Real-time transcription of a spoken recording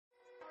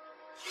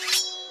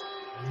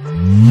What's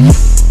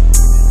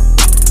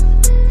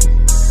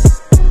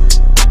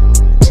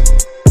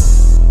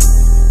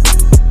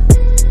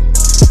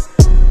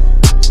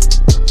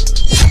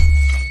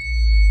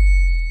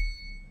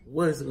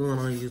going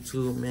on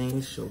YouTube, man?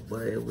 It's your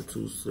boy Ever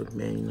Too Swift,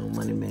 man. You know,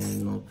 money, man.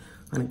 You know,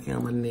 100K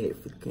on my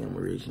neck for the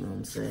camera rich, you know what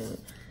I'm saying?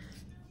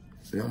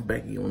 And I'm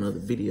back here on another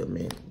video,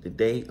 man.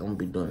 Today, I'm gonna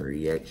be doing a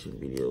reaction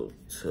video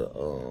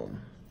to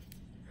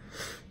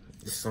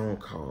this song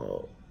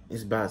called,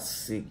 it's by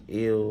Sick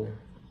Ill,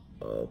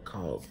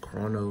 called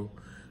Chrono.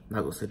 I'm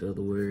not gonna say the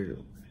other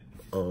word.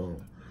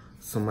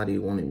 Somebody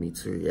wanted me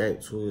to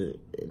react to it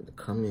in the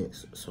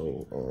comments,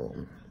 so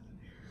I'm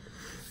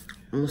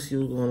gonna see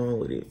what's going on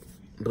with it.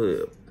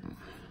 But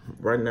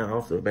right now,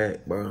 off the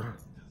bat, bro,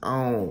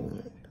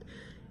 I'm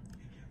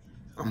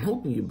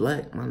hoping you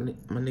black, my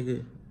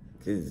nigga,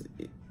 cause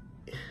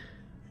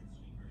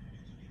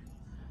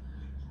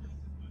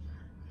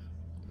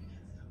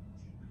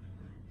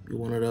you're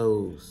one of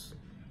those.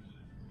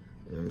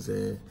 You know what I'm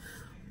saying?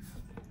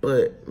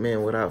 But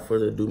man, without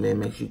further ado, man,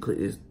 make sure you click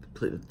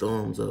the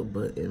thumbs up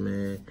button,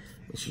 man.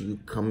 Make sure you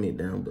comment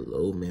down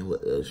below, man,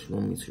 what else you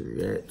want me to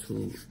react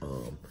to.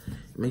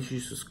 Make sure you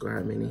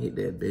subscribe, man, and hit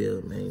that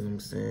bell, man, you know what I'm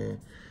saying?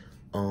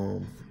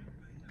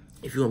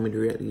 If you want me to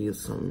react to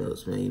something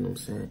else, man, you know what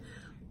I'm saying?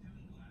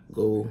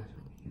 Go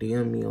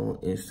DM me on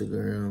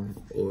Instagram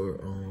or,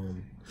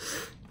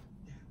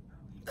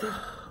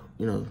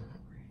 you know,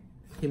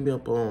 hit me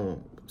up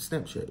on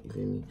Snapchat, you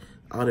feel me?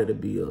 All that'll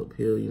be up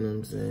here, you know what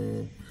I'm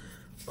saying?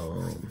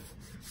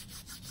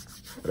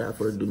 Without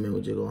further ado, man,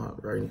 we're just gonna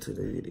hop right into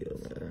the video,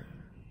 man.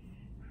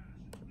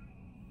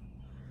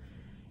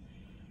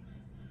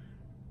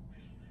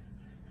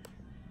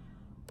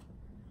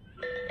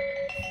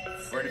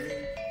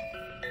 Frenemy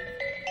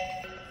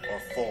or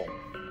foe?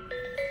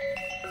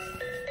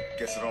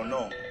 Guess I don't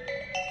know.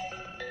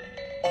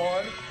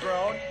 On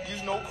ground,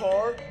 use no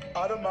car.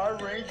 Out of my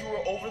range, you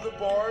were over the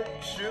bar.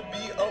 Should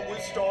be up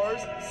with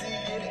stars.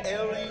 Seeing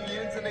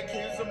aliens in the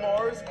caves of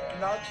Mars.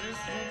 Not just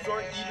humans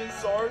or even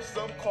SARS.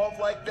 Some cough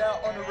like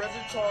that on a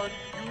resin chart.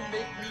 You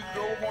make me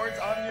blow horns,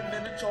 I'm your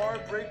minotaur.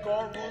 Break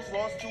all rules,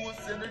 lost to a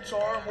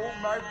centaur. Hold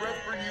my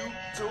breath for you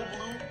till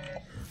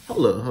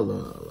blue. Hold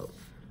up.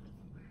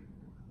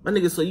 My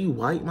nigga, so you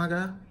white, my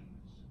guy?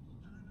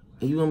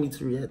 And you want me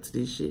to react to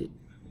this shit?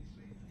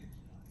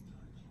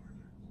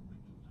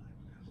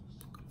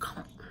 Come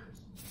on.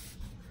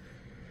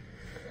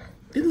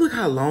 Then look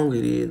how long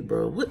it is,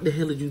 bro. What the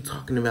hell are you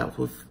talking about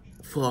for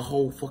a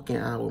whole fucking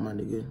hour, my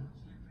nigga?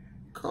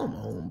 Come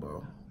on,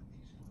 bro.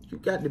 You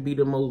got to be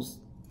the most...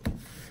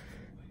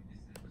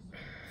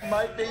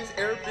 My face,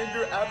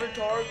 airbender,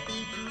 avatar,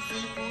 feed you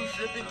seafood,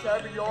 shrimp and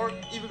caviar.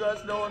 Even got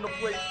snow on the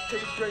plate,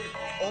 taste great.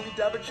 Only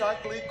dab of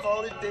chocolate,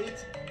 call it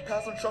dates.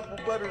 Pass on truffle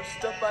butter,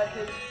 stuff I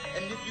hate.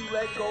 And if you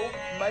let go,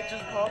 might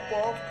just pop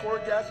off. Pour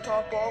gas,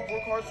 top off,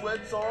 work hard,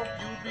 sweats off.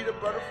 You be the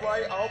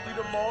butterfly, I'll be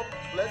the moth.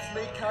 Let's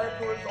make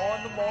caterpillars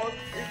on the moss.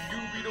 If you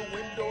be the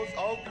windows,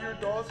 I'll be your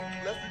doors.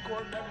 Let's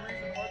record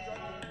memories and hard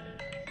drive.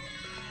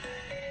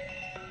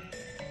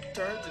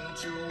 Turns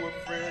into a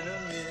friend of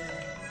me.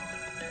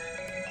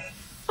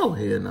 Oh,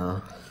 hell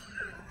no.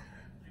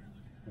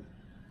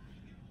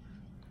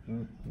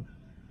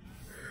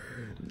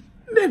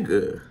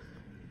 Nigga,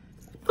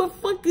 the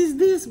fuck is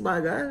this, my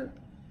guy?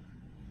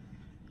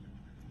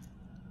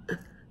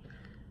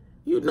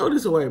 You know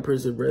this a white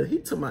person, bro. He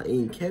talking about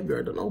eating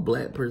caviar. Don't no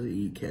black person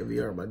eat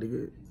caviar, my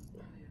nigga.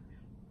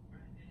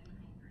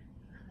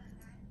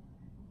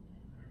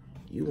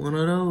 You one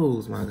of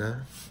those, my guy.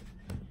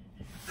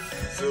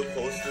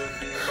 Supposed to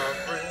be my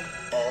friend.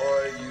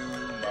 Are you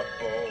my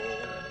foe?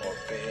 Or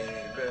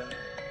baby,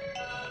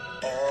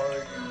 are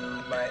you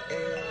my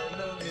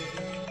enemy,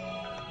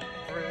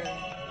 friend?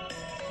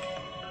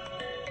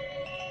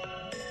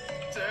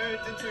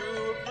 Turned into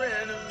a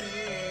friend of me.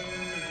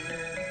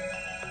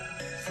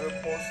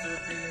 Supposed to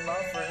be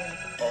my friend.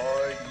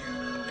 Are you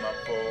my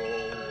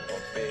foe?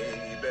 Or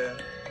baby,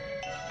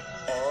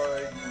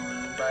 are you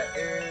my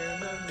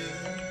enemy,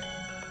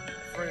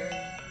 friend?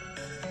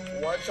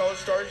 Watch all the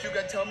stars, you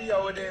can tell me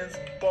how it ends.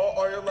 Ball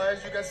all your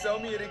lies, you can sell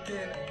me it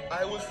again.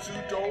 I was too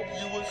dope,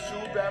 you was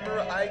too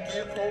bammer. I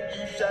give hope,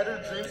 you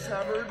shattered dreams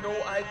hammer. No,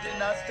 I did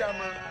not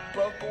stammer.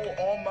 Buckle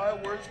all my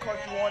words, caught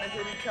you on a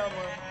hidden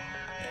camera.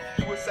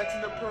 You were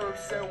sexing the perv,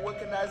 said what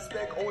can I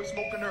expect, always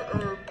smoking her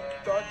herb.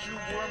 Thought you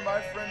were my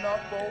friend,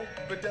 not foe,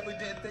 but definitely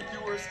didn't think you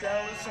were a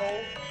scandalous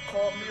hoe.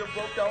 Called me a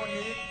broke down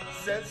knee,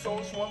 said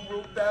so, swung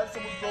real fast,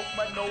 someone broke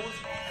my nose.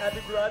 Had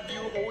to grab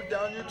you, hold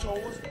down your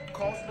toes.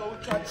 Calm slow,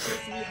 tried to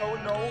kiss me, hell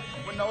no.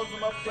 When I was in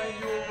my plane,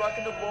 you were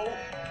rocking the boat.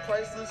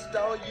 Priceless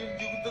stallion,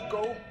 you the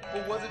GOAT.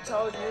 But was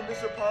Italian,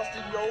 Mr.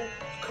 Postio.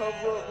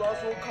 Cover up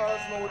Roswell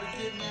Cosmo to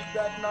get me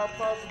back, not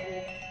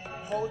possible.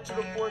 Hold to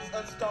the force,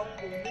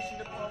 unstoppable,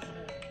 mission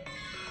impossible.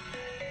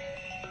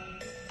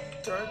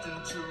 Turned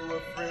into a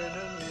friend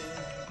of me.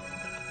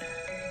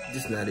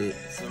 This not it.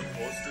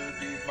 Supposed to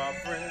be my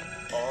friend.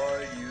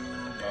 Are you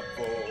my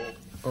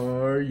foe?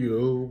 Are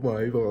you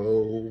my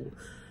foe?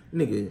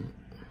 Nigga,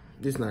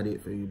 this not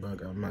it for you,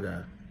 my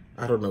guy.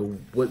 I don't know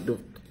what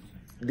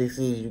this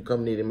is. You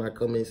coming in my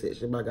comment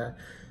section, my guy.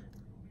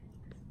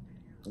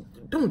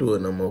 Don't do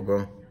it no more,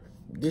 bro.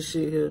 This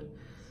shit here.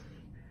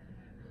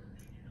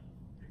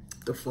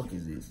 The fuck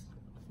is this?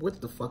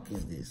 What the fuck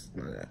is this,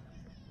 my guy?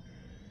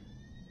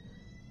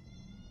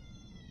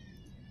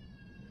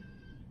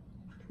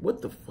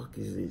 What the fuck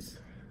is this?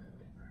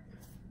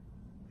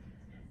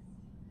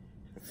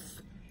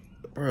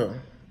 Bro,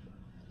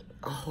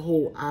 a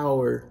whole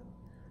hour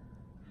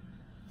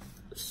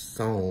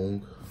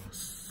song,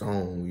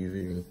 you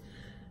feel me?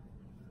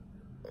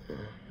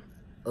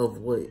 Of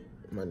what,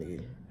 my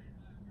nigga?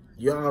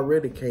 You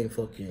already can't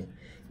fucking,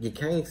 you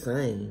can't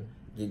sing.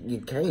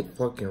 You can't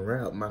fucking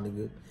rap, my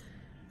nigga.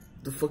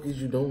 The fuck is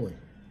you doing?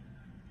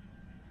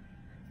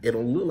 It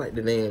don't look like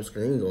the damn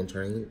screen gonna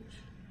change.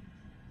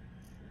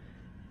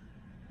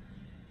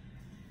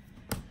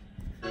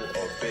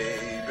 Oh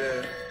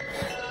baby,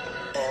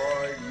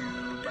 are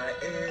you my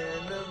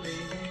enemy,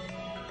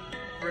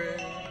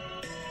 friend?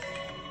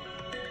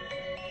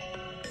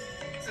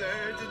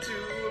 Turned into a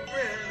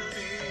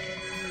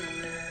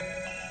frenemy.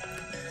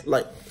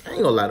 Like, I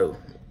ain't gonna lie though.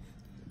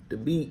 The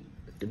beat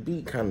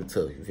kind of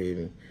tough, you feel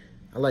me?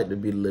 I like the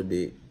beat a little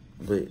bit,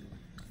 but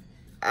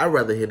I'd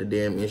rather hear the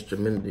damn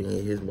instrumental than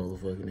hear his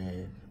motherfucking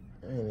ass.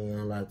 I ain't even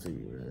gonna lie to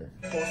you, brother.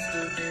 Supposed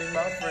to be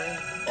my friend,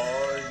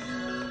 are you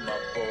my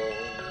foe,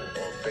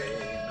 oh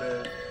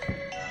baby?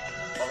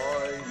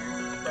 Are you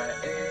my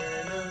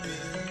enemy,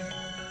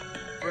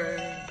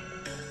 friend?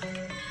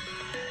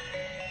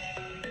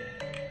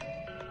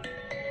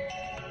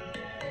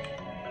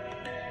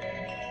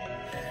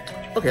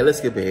 Okay, let's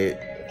skip ahead.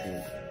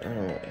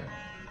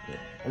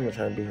 I'm gonna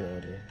try to be here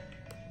all day.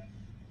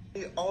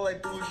 All I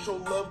do is show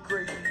love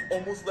great.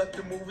 Almost left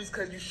the movies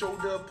cause you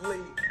showed up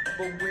late.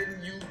 But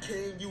when you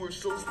came, you were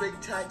so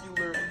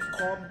spectacular.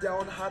 Calm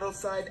down, hot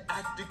outside,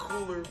 acted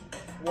cooler.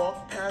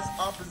 Walk past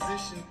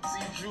opposition,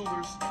 see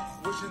jewelers.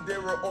 Wishing they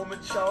were all my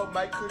child,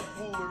 might could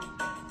fool her.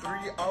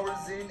 3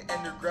 hours in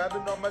and you're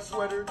grabbing on my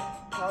sweater.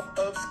 Pop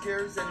up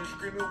scares and you're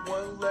screaming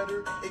one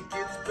letter. It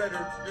gets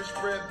better, you're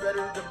spread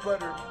better than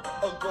butter.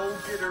 A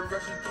go-getter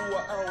rushing through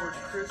an hour.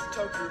 Chris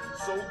Tucker,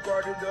 so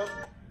guarded up.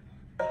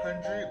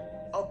 100,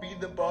 I'll be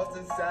the boss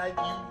inside.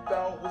 You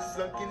found was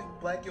sunken,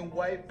 black and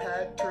white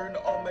pattern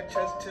on my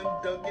chest, Tim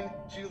Duncan.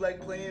 She like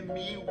playing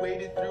me,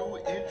 waited through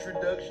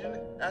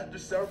introduction. After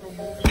several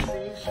movie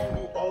scenes, she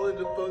knew all of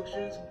the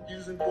functions,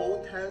 using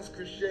both hands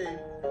crochet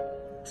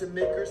to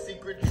make her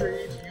secret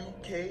trades.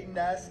 UK,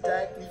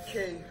 NASDAQ,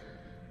 Nikkei.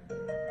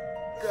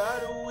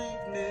 Got a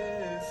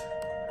weakness.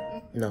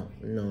 No.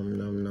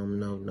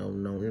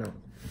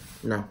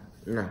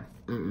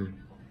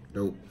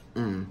 Nope.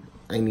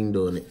 I ain't even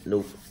doing it.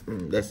 Nope.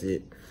 That's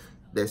it.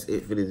 That's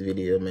it for this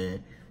video,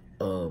 man.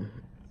 The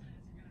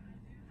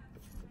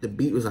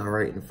beat was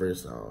alright in the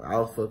first song. I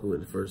was fucking with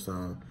the first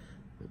song.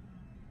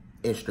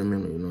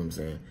 Instrumental, you know what I'm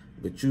saying?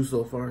 But you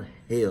so far,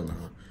 hell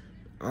no.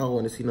 I don't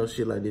want to see no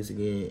shit like this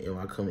again in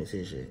my comment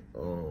section.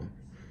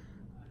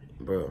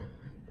 Bro,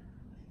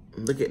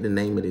 look at the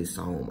name of this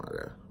song, my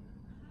guy.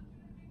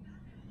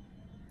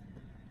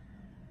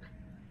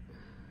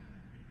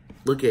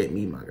 Look at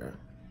me, my guy.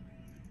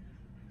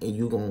 And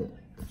you gon'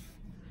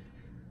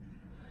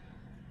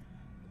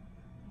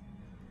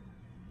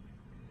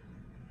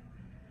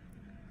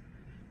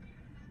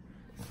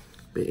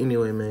 but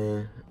anyway,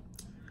 man,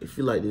 if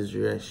you like this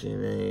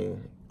reaction,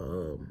 man,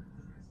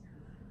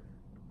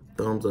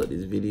 thumbs up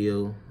this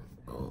video.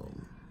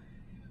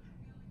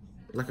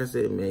 Like I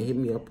said, man, hit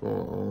me up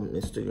on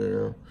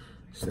Instagram,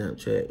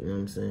 Snapchat, you know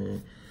what I'm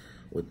saying,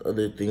 with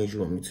other things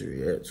you want me to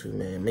react to,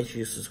 man. Make sure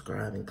you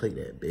subscribe and click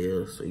that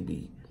bell so you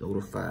be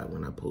notified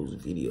when I post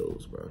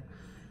videos, bro.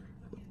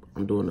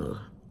 I'm doing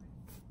a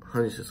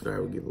 100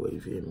 subscriber giveaway, you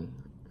feel me?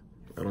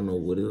 I don't know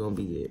what it's gonna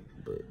be yet,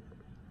 but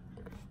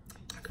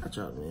I got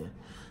y'all, man.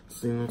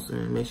 See what I'm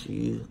saying? Make sure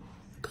you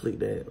click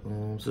that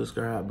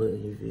subscribe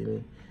button, you feel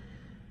me?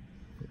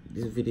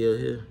 This video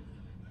here,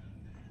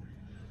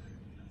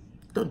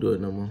 don't do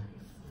it no more.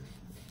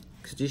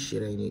 Cause this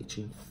shit ain't it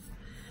cheap.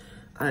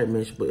 Alright,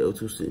 man, it's your boy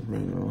L26,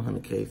 man, you know,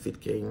 100K,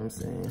 50K, you know what I'm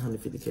saying?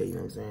 150K, you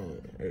know what I'm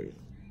saying? Hey,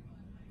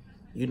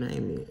 you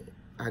name it,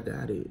 I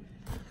got it.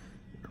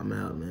 I'm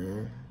out,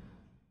 man.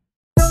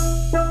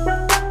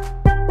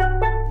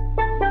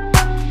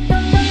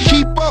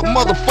 Keep up,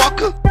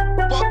 motherfucker.